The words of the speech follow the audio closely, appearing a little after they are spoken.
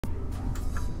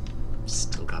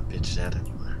got bitched at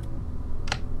anyway.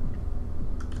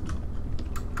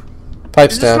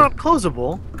 Pipes It's down. not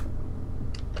closable.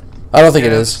 I don't think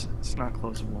it is. It's not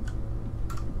closable.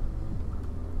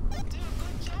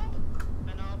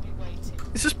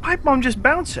 Is this pipe bomb just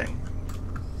bouncing?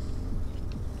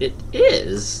 It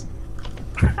is?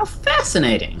 How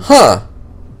fascinating. Huh.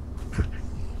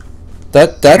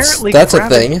 Apparently, That's a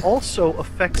gravity thing. also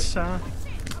affects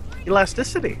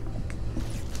elasticity.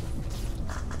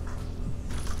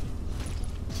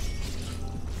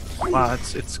 Wow,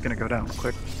 it's gonna go down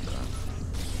quick.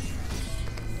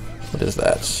 What is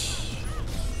that?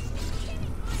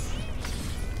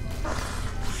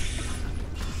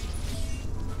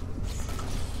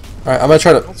 Alright, I'm gonna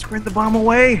try to... Don't sprint the bomb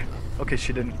away! Okay,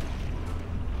 she didn't.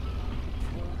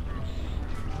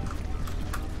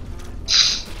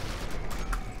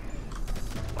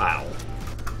 Wow.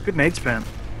 Good nade spam.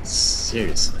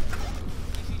 Seriously.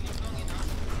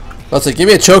 Let's say, give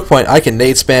me a choke point, I can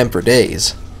nade spam for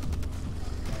days.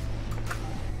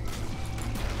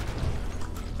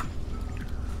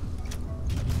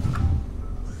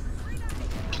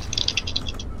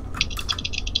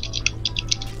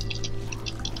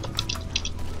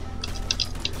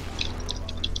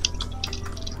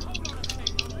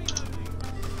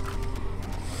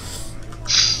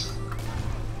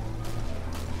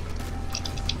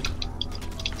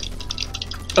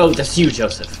 Oh, that's you,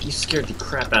 Joseph. You scared the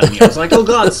crap out of me. I was like, oh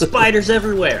god, spiders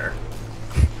everywhere.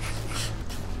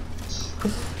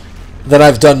 Then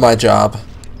I've done my job.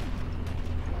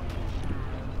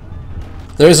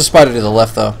 There is a spider to the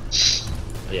left, though.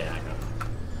 Yeah, I know.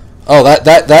 Oh,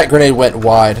 that grenade went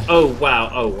wide. Oh, wow,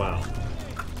 oh, wow.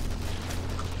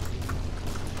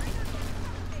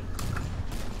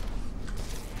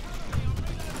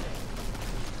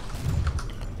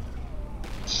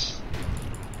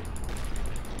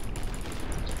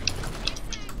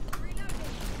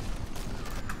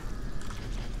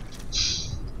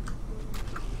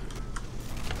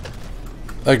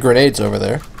 A grenade's over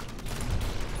there.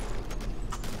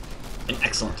 An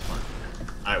excellent one.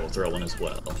 I will throw one as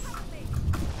well.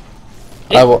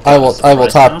 I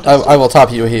will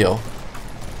top you a heal.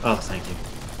 Oh, thank you.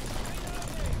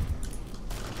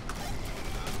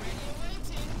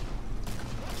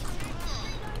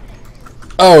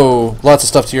 Oh, lots of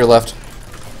stuff to your left.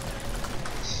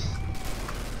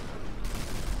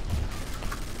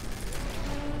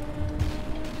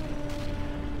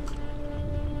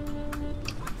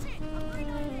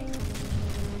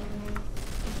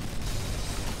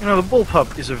 You know, the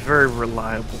bullpup is a very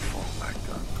reliable fallback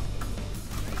gun.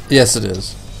 Yes, it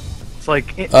is. It's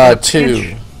like in a two.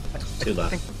 pinch, Two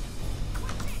left.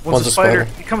 One's a spider.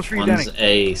 He comes for you, One's Danny.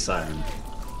 a siren.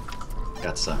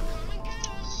 Got siren.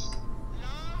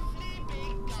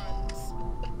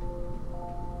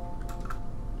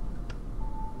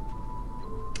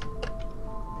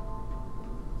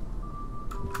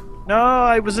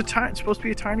 No, it was supposed to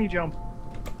be a tiny jump.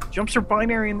 Jumps are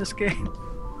binary in this game.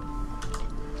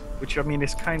 Which, I mean,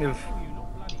 is kind of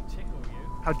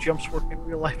how jumps work in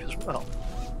real life as well.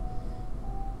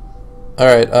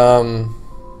 Alright,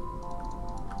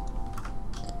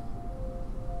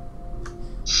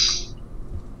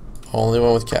 only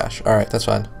one with cash. Alright, that's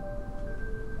fine.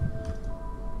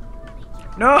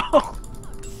 No!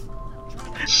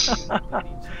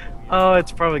 Oh,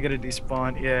 it's probably gonna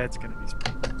despawn. Yeah, it's gonna despawn.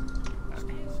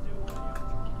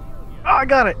 Oh, I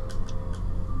got it!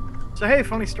 So hey,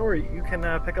 funny story. You can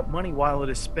pick up money while it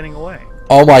is spinning away.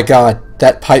 Oh my god,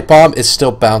 that pipe bomb is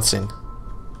still bouncing.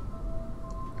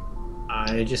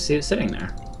 I just see it sitting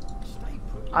there.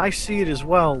 I see it as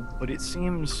well, but it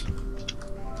seems